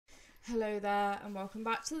Hello there and welcome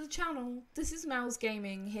back to the channel. This is Mel's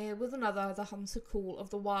Gaming here with another The Hunter Call of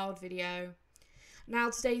the Wild video. Now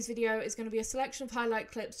today's video is going to be a selection of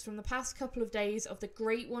highlight clips from the past couple of days of the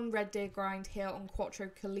Great One Red Deer grind here on Quattro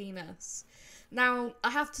Colinas. Now,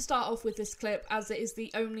 I have to start off with this clip as it is the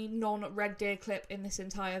only non-Red Deer clip in this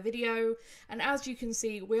entire video, and as you can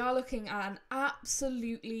see, we are looking at an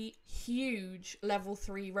absolutely huge level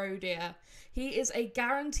 3 roe deer. He is a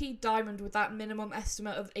guaranteed diamond with that minimum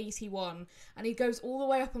estimate of 81, and he goes all the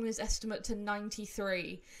way up on his estimate to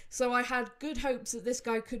 93, so I had good hopes that this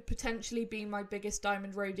guy could potentially be my biggest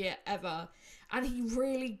diamond roe deer ever. And he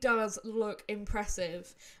really does look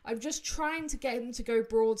impressive. I'm just trying to get him to go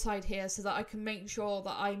broadside here so that I can make sure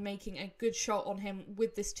that I'm making a good shot on him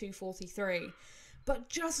with this 243. But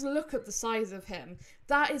just look at the size of him.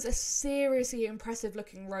 That is a seriously impressive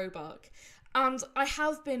looking roebuck. And I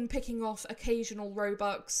have been picking off occasional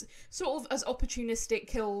roebucks, sort of as opportunistic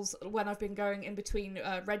kills when I've been going in between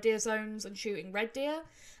red deer zones and shooting red deer.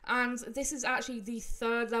 And this is actually the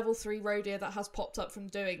third level 3 roe deer that has popped up from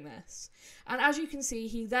doing this. And as you can see,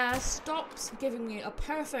 he there stops giving me a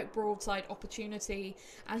perfect broadside opportunity,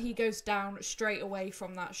 and he goes down straight away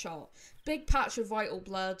from that shot. Big patch of vital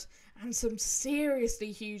blood, and some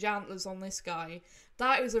seriously huge antlers on this guy.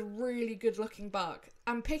 That is a really good looking buck.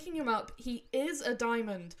 And picking him up, he is a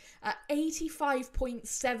diamond at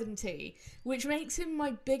 85.70, which makes him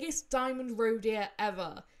my biggest diamond roe deer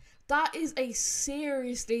ever. That is a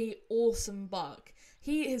seriously awesome buck.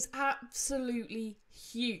 He is absolutely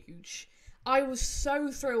huge. I was so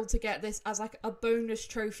thrilled to get this as like a bonus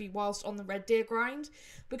trophy whilst on the red deer grind,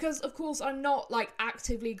 because of course I'm not like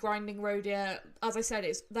actively grinding roe deer. As I said,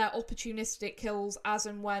 they're opportunistic kills. As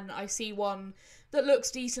and when I see one that looks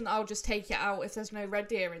decent, I'll just take it out if there's no red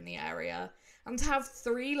deer in the area. And to have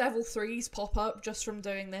 3 level 3s pop up just from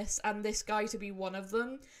doing this, and this guy to be one of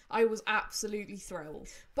them, I was absolutely thrilled.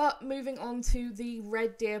 But moving on to the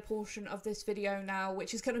red deer portion of this video now,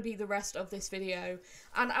 which is going to be the rest of this video.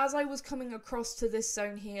 And as I was coming across to this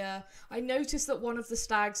zone here, I noticed that one of the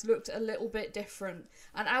stags looked a little bit different.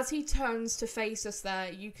 And as he turns to face us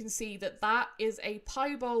there, you can see that that is a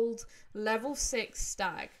piebald level 6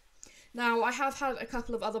 stag. Now, I have had a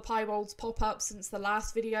couple of other piebalds pop up since the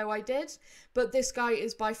last video I did, but this guy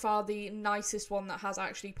is by far the nicest one that has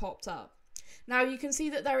actually popped up. Now, you can see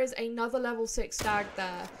that there is another level 6 stag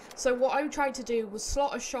there, so what I tried to do was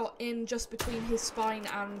slot a shot in just between his spine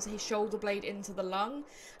and his shoulder blade into the lung,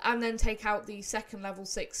 and then take out the second level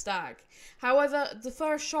 6 stag. However, the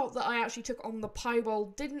first shot that I actually took on the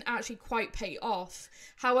piebald didn't actually quite pay off.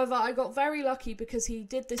 However, I got very lucky because he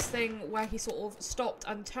did this thing where he sort of stopped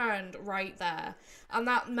and turned right there, and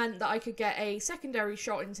that meant that I could get a secondary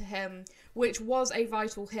shot into him, which was a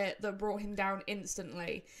vital hit that brought him down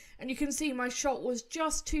instantly. And you can see my shot was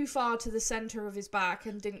just too far to the centre of his back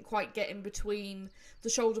and didn't quite get in between the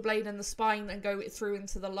shoulder blade and the spine and go through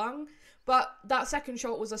into the lung. But that second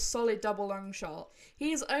shot was a solid double lung shot.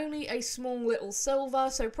 He is only a small little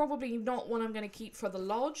silver, so probably not one I'm going to keep for the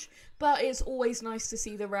lodge, but it's always nice to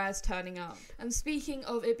see the rares turning up. And speaking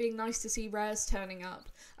of it being nice to see rares turning up,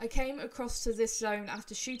 I came across to this zone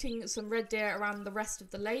after shooting some red deer around the rest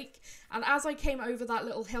of the lake, and as I came over that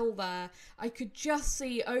little hill there, I could just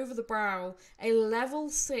see over the brow a level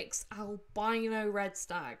 6 albino red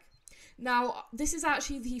stag. Now, this is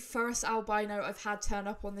actually the first albino I've had turn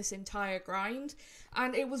up on this entire grind,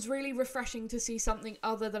 and it was really refreshing to see something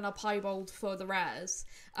other than a piebald for the rares.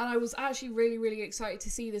 And I was actually really excited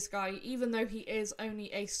to see this guy, even though he is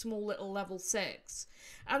only a small little level 6.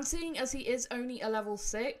 And seeing as he is only a level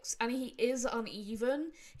 6, and he is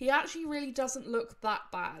uneven, he actually really doesn't look that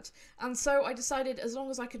bad. And so I decided as long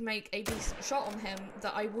as I could make a decent shot on him,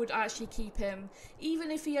 that I would actually keep him,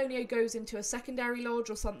 even if he only goes into a secondary lodge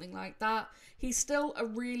or something like that. He's still a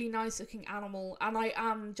really nice looking animal, and I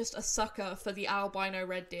am just a sucker for the albino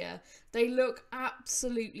red deer. They look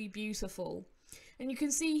absolutely beautiful. And you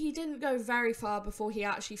can see he didn't go very far before he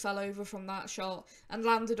actually fell over from that shot and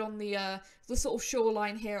landed on the sort of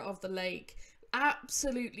shoreline here of the lake.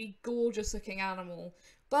 Absolutely gorgeous looking animal.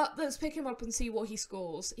 But let's pick him up and see what he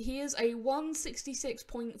scores. He is a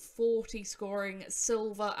 166.40 scoring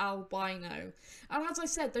silver albino. And as I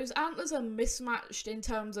said, those antlers are mismatched in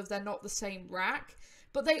terms of they're not the same rack.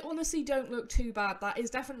 but they honestly don't look too bad. That is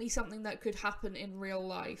definitely something that could happen in real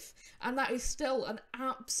life, and that is still an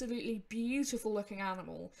absolutely beautiful looking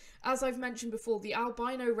animal. As I've mentioned before, the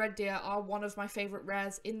albino red deer are one of my favourite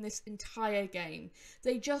rares in this entire game.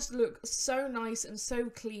 They just look so nice and so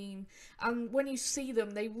clean, and when you see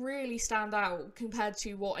them, they really stand out compared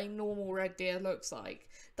to what a normal red deer looks like.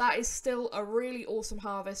 That is still a really awesome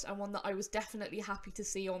harvest, and one that I was definitely happy to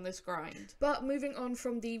see on this grind. But moving on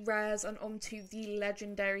from the rares and onto the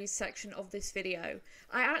legendaries section of this video.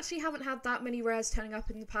 I actually haven't had that many rares turning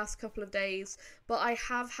up in the past couple of days, but I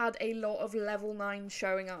have had a lot of level 9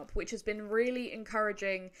 showing up, which has been really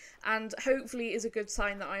encouraging, and hopefully is a good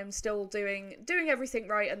sign that I am still doing everything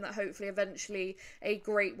right, and that hopefully eventually a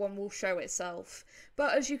great one will show itself.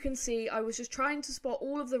 But as you can see, I was just trying to spot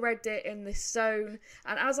all of the red deer in this zone,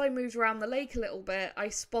 and as I moved around the lake a little bit, I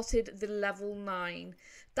spotted the level 9.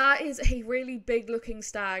 That is a really big looking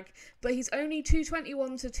stag, but he's only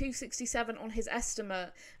 221 to 267 on his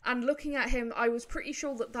estimate, and looking at him, I was pretty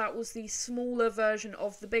sure that that was the smaller version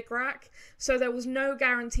of the big rack, so there was no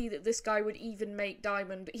guarantee that this guy would even make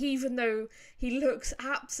diamond, even though he looks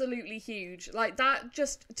absolutely huge. Like, that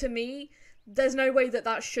just, to me, there's no way that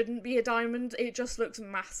that shouldn't be a diamond. It just looks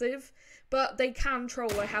massive, but they can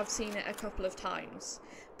troll. I have seen it a couple of times.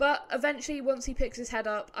 But eventually, once he picks his head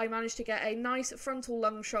up, I managed to get a nice frontal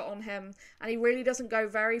lung shot on him, and he really doesn't go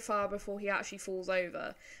very far before he actually falls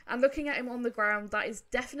over. And looking at him on the ground, that is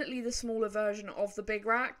definitely the smaller version of the big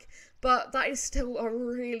rack, but that is still a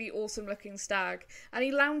really awesome looking stag. And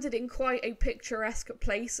he landed in quite a picturesque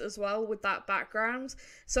place as well with that background,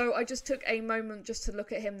 so I just took a moment just to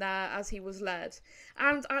look at him there as he was led.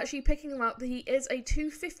 And actually picking him up, he is a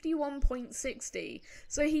 251.60,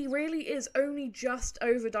 so he really is only just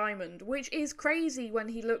over diamond, which is crazy when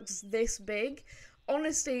he looks this big.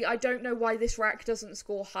 Honestly, I don't know why this rack doesn't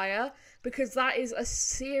score higher, because that is a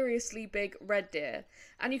seriously big red deer.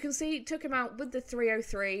 And you can see it took him out with the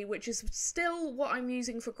 303, which is still what I'm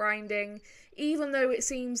using for grinding, even though it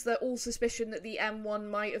seems that all suspicion that the M1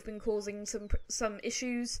 might have been causing some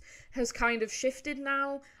issues has kind of shifted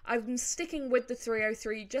now. I've been sticking with the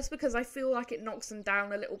 303 just because I feel like it knocks them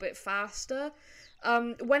down a little bit faster.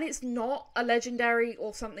 When it's not a legendary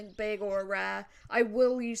or something big or a rare, I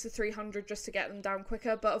will use the 300 just to get them down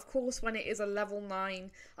quicker, but of course when it is a level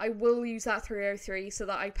 9, I will use that 303 so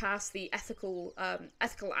that I pass the ethical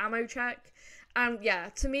ammo check. And yeah,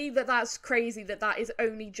 to me that's crazy that that is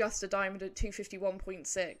only just a diamond at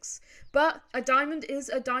 251.6. But a diamond is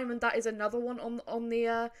a diamond. That is another one on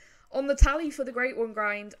the tally for the Great One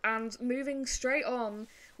grind. And moving straight on,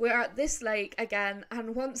 we're at this lake again,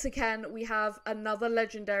 and once again we have another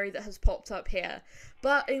legendary that has popped up here.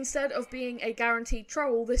 But instead of being a guaranteed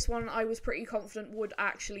troll, this one I was pretty confident would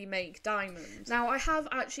actually make diamond. Now, I have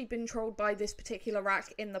actually been trolled by this particular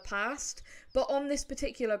rack in the past, but on this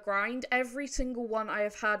particular grind, every single one I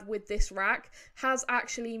have had with this rack has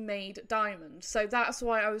actually made diamond. So that's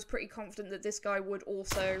why I was pretty confident that this guy would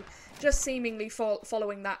also, just seemingly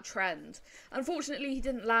following that trend. Unfortunately, he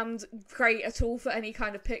didn't land great at all for any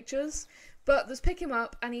kind of pictures, but let's pick him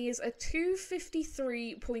up, and he is a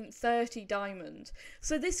 253.30 diamond.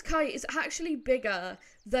 So this kite is actually bigger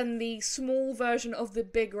than the small version of the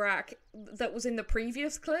big rack that was in the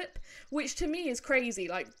previous clip, which to me is crazy.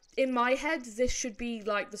 Like, in my head, this should be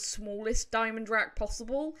like the smallest diamond rack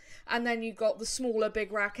possible, and then you got the smaller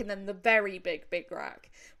big rack and then the very big rack.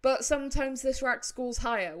 But sometimes this rack scores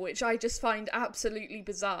higher, which I just find absolutely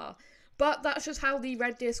bizarre. But that's just how the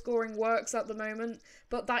red deer scoring works at the moment.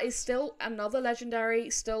 But that is still another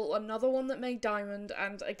legendary, still another one that made diamond,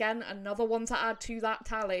 and again, another one to add to that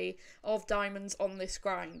tally of diamonds on this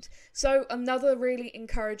grind. So another really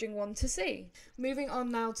encouraging one to see. Moving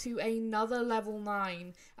on now to another level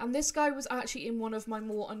 9, and this guy was actually in one of my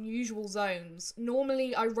more unusual zones.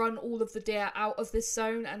 Normally I run all of the deer out of this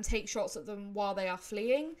zone and take shots at them while they are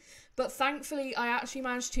fleeing, but thankfully I actually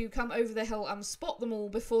managed to come over the hill and spot them all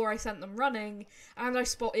before I sent them running, and I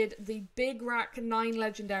spotted the big rack 9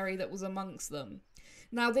 legendary that was amongst them.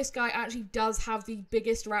 Now, this guy actually does have the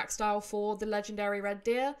biggest rack style for the legendary red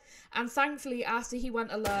deer, and thankfully after he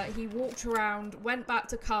went alert, he walked around, went back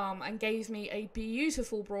to calm, and gave me a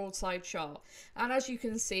beautiful broadside shot. And as you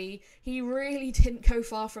can see, he really didn't go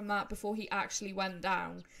far from that before he actually went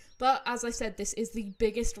down. But as I said, this is the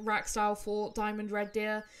biggest rack style for diamond red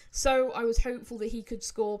deer, so I was hopeful that he could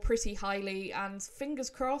score pretty highly, and fingers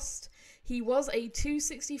crossed, he was a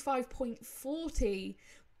 265.40,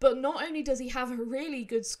 but not only does he have a really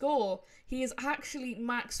good score, he is actually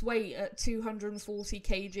max weight at 240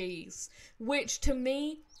 kgs, which to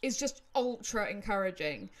me is just ultra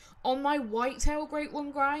encouraging. On my whitetail Great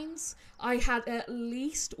One grinds, I had at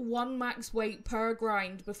least one max weight per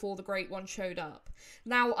grind before the Great One showed up.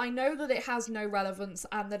 Now, I know that it has no relevance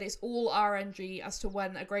and that it's all RNG as to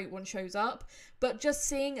when a Great One shows up, but just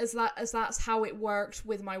seeing as that's how it worked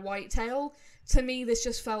with my whitetail, to me this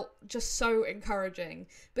just felt just so encouraging,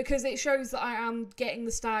 because it shows that I am getting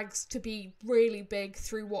the stags to be really big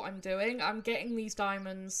through what I'm doing. I'm getting these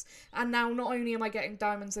diamonds, and now not only am I getting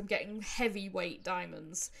diamonds, I'm getting heavyweight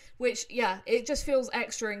diamonds, which, yeah, it just feels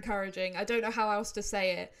extra encouraging. I don't know how else to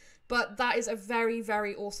say it, but that is a very,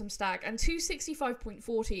 very awesome stag, and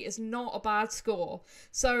 265.40 is not a bad score,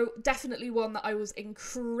 so definitely one that I was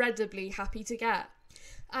incredibly happy to get.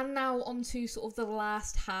 And now on to sort of the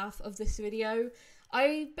last half of this video.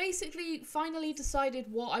 I basically finally decided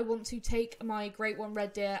what I want to take my Great One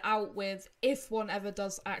red deer out with if one ever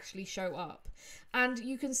does actually show up. And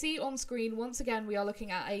you can see on screen, once again, we are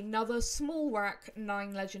looking at another small rack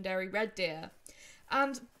 9 legendary red deer.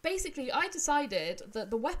 And basically I decided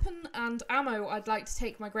that the weapon and ammo I'd like to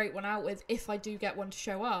take my Great One out with if I do get one to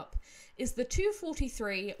show up is the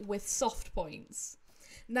 243 with soft points.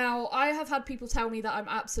 Now, I have had people tell me that I'm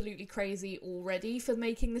absolutely crazy already for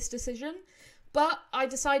making this decision, but I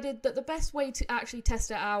decided that the best way to actually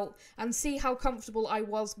test it out and see how comfortable I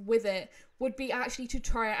was with it would be actually to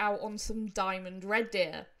try it out on some diamond red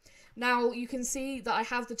deer. Now, you can see that I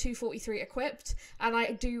have the 243 equipped, and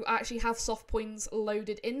I do actually have soft points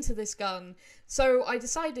loaded into this gun, so I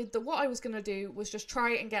decided that what I was going to do was just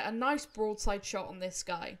try and get a nice broadside shot on this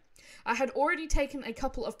guy. I had already taken a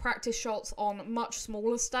couple of practice shots on much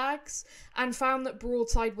smaller stags and found that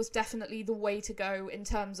broadside was definitely the way to go in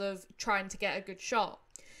terms of trying to get a good shot.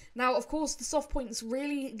 Now, of course, the soft points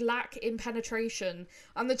really lack in penetration,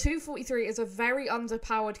 and the 243 is a very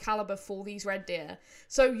underpowered caliber for these red deer,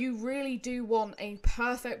 so you really do want a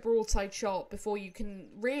perfect broadside shot before you can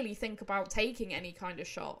really think about taking any kind of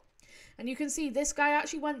shot. And you can see this guy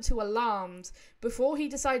actually went to alarmed before he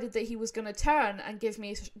decided that he was going to turn and give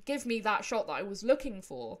me that shot that I was looking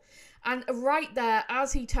for. And right there,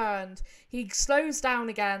 as he turned, he slows down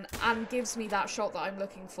again and gives me that shot that I'm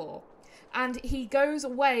looking for. And he goes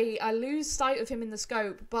away. I lose sight of him in the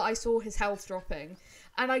scope, but I saw his health dropping.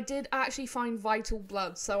 And I did actually find vital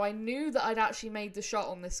blood, so I knew that I'd actually made the shot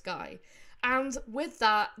on this guy. And with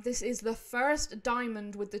that, this is the first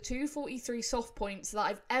diamond with the 243 soft points that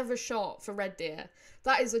I've ever shot for red deer.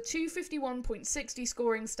 That is a 251.60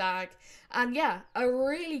 scoring stag, and yeah, a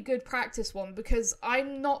really good practice one, because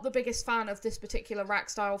I'm not the biggest fan of this particular rack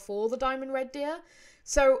style for the diamond red deer,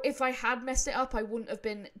 so if I had messed it up I wouldn't have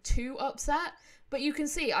been too upset. But you can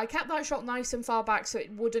see I kept that shot nice and far back so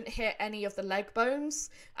it wouldn't hit any of the leg bones,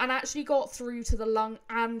 and actually got through to the lung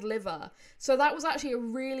and liver. So that was actually a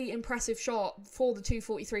really impressive shot for the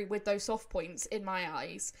 243 with those soft points in my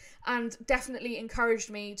eyes, and definitely encouraged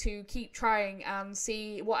me to keep trying and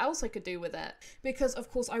see what else I could do with it. Because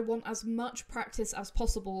of course I want as much practice as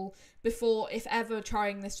possible before, if ever,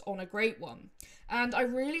 trying this on a Great One. And I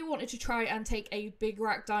really wanted to try and take a big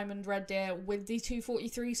rack diamond red deer with the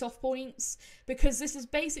 243 soft points, because this is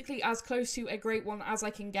basically as close to a Great One as I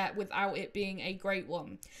can get without it being a Great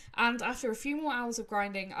One. And after a few more hours of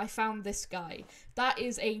grinding, I found this guy. That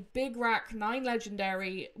is a big rack 9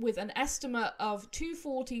 legendary with an estimate of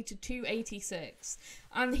 240 to 286.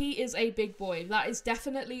 And he is a big boy. That is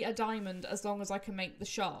definitely a diamond as long as I can make the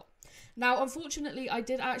shot. Now, unfortunately, I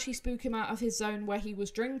did actually spook him out of his zone where he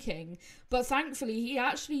was drinking, but thankfully he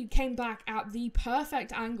actually came back at the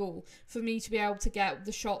perfect angle for me to be able to get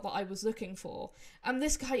the shot that I was looking for. And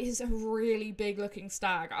this guy is a really big looking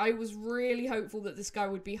stag. I was really hopeful that this guy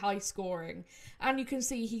would be high scoring. And you can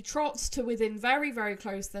see he trots to within very, very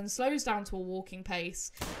close, then slows down to a walking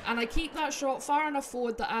pace. And I keep that shot far enough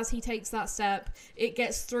forward that as he takes that step, it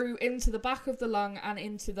gets through into the back of the lung and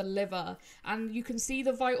into the liver. And you can see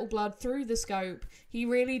the vital blood through the scope. He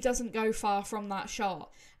really doesn't go far from that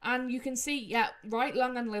shot. And you can see, yeah, right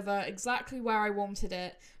lung and liver, exactly where I wanted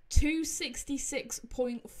it.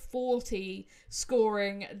 266.40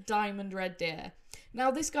 scoring diamond red deer.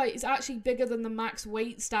 Now this guy is actually bigger than the max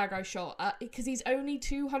weight stag I shot at, because he's only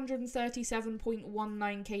 237.19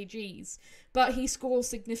 kgs, but he scores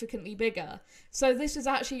significantly bigger. So this is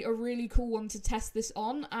actually a really cool one to test this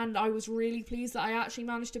on, and I was really pleased that I actually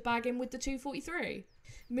managed to bag him with the 243.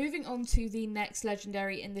 Moving on to the next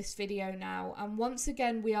legendary in this video now, and once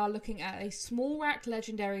again we are looking at a small rack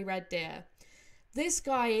legendary red deer. This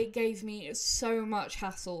guy gave me so much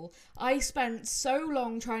hassle. I spent so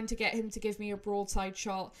long trying to get him to give me a broadside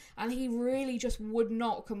shot, and he really just would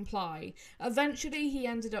not comply. Eventually he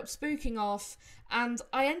ended up spooking off, and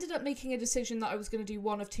I ended up making a decision that I was going to do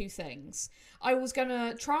one of two things. I was going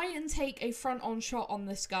to try and take a front-on shot on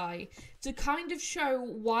this guy to kind of show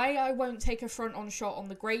why I won't take a front-on shot on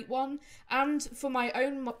the Great One, and for my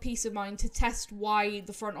own peace of mind to test why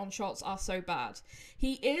the front-on shots are so bad.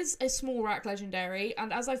 He is a small rack legendary,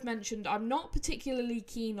 and as I've mentioned, I'm not particularly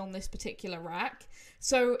keen on this particular rack,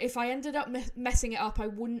 so if I ended up messing it up, I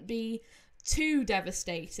wouldn't be too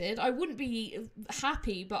devastated. I wouldn't be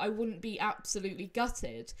happy, but I wouldn't be absolutely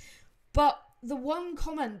gutted. But the one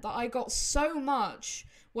comment that I got so much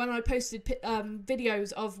when I posted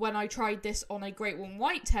videos of when I tried this on a Great One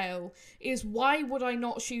Whitetail is, why would I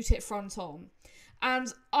not shoot it front on?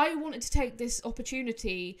 And I wanted to take this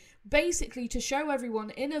opportunity basically to show everyone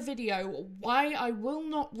in a video why I will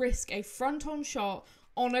not risk a front on shot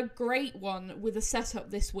on a Great One with a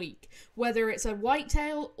setup this week, whether it's a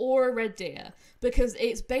whitetail or a red deer, because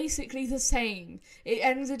it's basically the same. It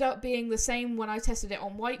ended up being the same when I tested it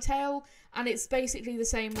on whitetail, and it's basically the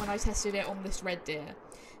same when I tested it on this red deer.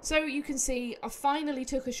 So you can see I finally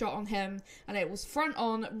took a shot on him, and it was front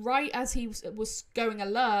on right as he was going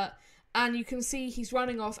alert, and you can see he's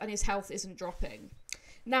running off and his health isn't dropping.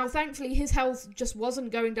 Now, thankfully, his health just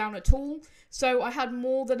wasn't going down at all, so I had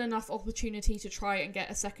more than enough opportunity to try and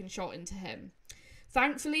get a second shot into him.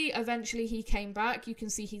 Thankfully, eventually he came back. You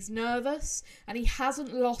can see he's nervous, and he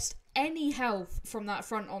hasn't lost any health from that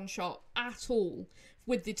front-on shot at all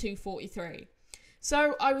with the 243.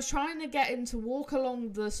 So I was trying to get him to walk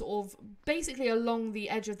along the basically along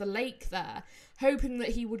the edge of the lake there, hoping that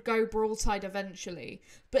he would go broadside eventually,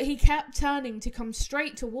 but he kept turning to come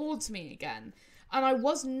straight towards me again. And I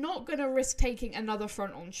was not going to risk taking another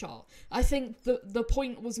front-on shot. I think the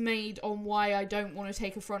point was made on why I don't want to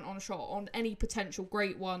take a front-on shot on any potential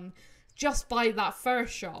Great One just by that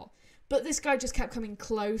first shot. But this guy just kept coming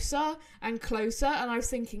closer and closer, and I was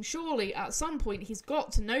thinking, surely at some point he's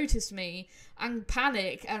got to notice me and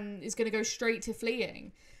panic and is going to go straight to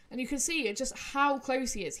fleeing. And you can see it just how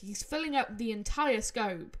close he is. He's filling up the entire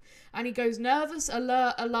scope, and he goes nervous,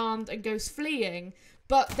 alert, alarmed, and goes fleeing.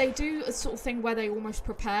 But they do a sort of thing where they almost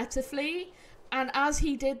prepare to flee. And as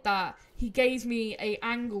he did that, he gave me an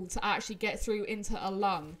angle to actually get through into a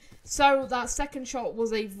lung. So that second shot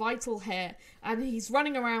was a vital hit. And he's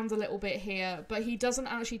running around a little bit here, but he doesn't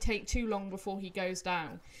actually take too long before he goes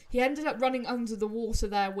down. He ended up running under the water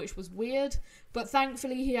there, which was weird. But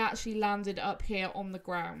thankfully, he actually landed up here on the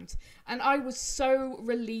ground. And I was so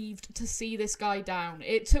relieved to see this guy down.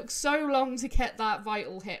 It took so long to get that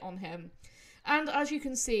vital hit on him. And as you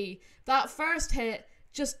can see, that first hit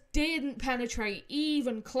just didn't penetrate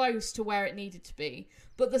even close to where it needed to be.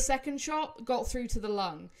 But the second shot got through to the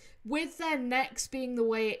lung. With their necks being the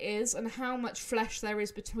way it is and how much flesh there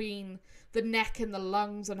is between the neck and the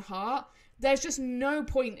lungs and heart, there's just no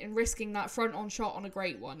point in risking that front-on shot on a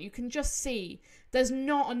Great One. You can just see there's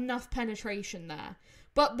not enough penetration there.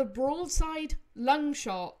 But the broadside lung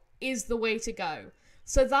shot is the way to go.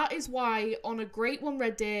 So that is why on a Great One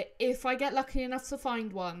red deer, if I get lucky enough to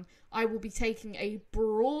find one, I will be taking a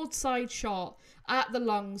broadside shot at the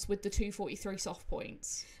lungs with the 243 soft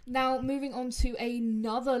points. Now, moving on to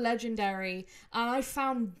another legendary, and I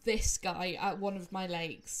found this guy at one of my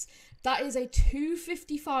lakes. That is a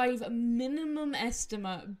 255 minimum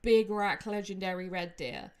estimate big rack legendary red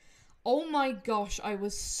deer. Oh my gosh, I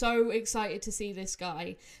was so excited to see this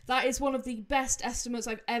guy. That is one of the best estimates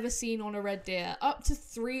I've ever seen on a red deer, up to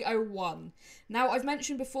 301. Now, I've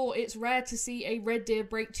mentioned before, it's rare to see a red deer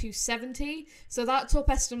break 270, so that top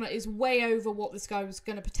estimate is way over what this guy was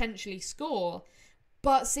going to potentially score.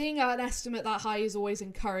 But seeing an estimate that high is always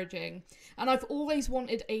encouraging. And I've always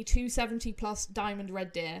wanted a 270 plus diamond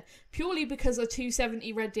red deer, purely because a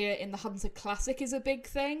 270 red deer in the Hunter Classic is a big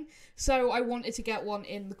thing, so I wanted to get one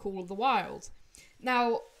in the Call of the Wild.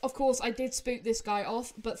 Now, of course, I did spook this guy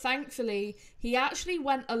off, but thankfully, he actually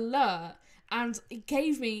went alert, and it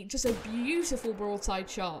gave me just a beautiful broadside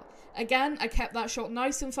shot. Again, I kept that shot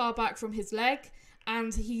nice and far back from his leg,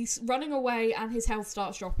 and he's running away, and his health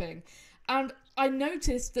starts dropping. And I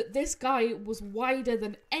noticed that this guy was wider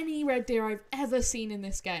than any red deer I've ever seen in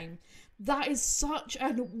this game. That is such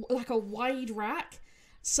a wide rack.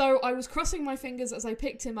 So I was crossing my fingers as I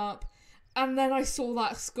picked him up, and then I saw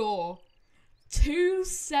that score.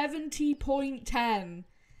 270.10.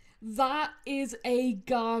 That is a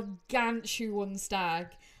gargantuan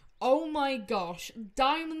stag. Oh my gosh,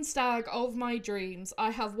 diamond stag of my dreams.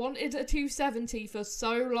 I have wanted a 270 for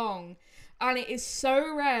so long. And it is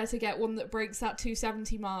so rare to get one that breaks that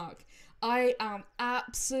 270 mark. I am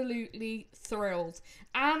absolutely thrilled.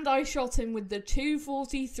 And I shot him with the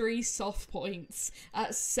 243 soft points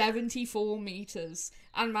at 74 meters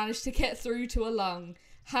and managed to get through to a lung.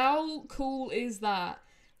 How cool is that?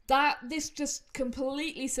 This just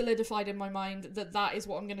completely solidified in my mind that that is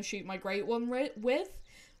what I'm going to shoot my great one with.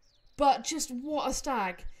 But just what a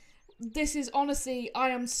stag. This is honestly, I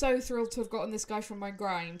am so thrilled to have gotten this guy from my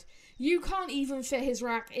grind. You can't even fit his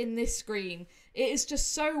rack in this screen. It is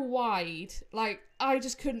just so wide. Like, I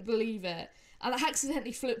just couldn't believe it. And I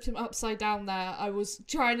accidentally flipped him upside down there. I was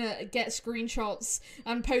trying to get screenshots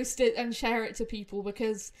and post it and share it to people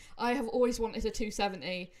because I have always wanted a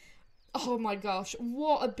 270. Oh my gosh,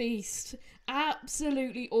 what a beast.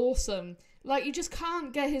 Absolutely awesome. Like, you just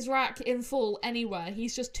can't get his rack in full anywhere.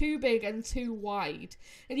 He's just too big and too wide.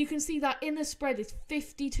 And you can see that inner spread is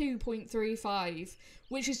 52.35,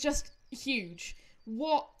 which is just huge.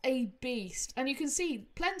 What a beast. And you can see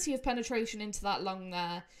plenty of penetration into that lung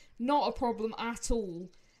there. Not a problem at all.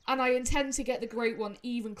 And I intend to get the great one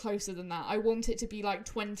even closer than that. I want it to be like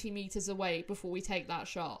 20 meters away before we take that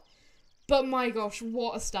shot. But my gosh,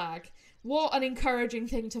 what a stag. What an encouraging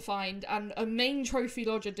thing to find, and a main Trophy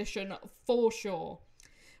Lodge edition for sure.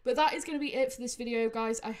 But that is going to be it for this video,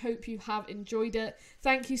 guys. I hope you have enjoyed it.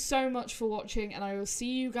 Thank you so much for watching, and I will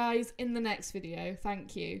see you guys in the next video.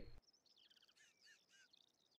 Thank you.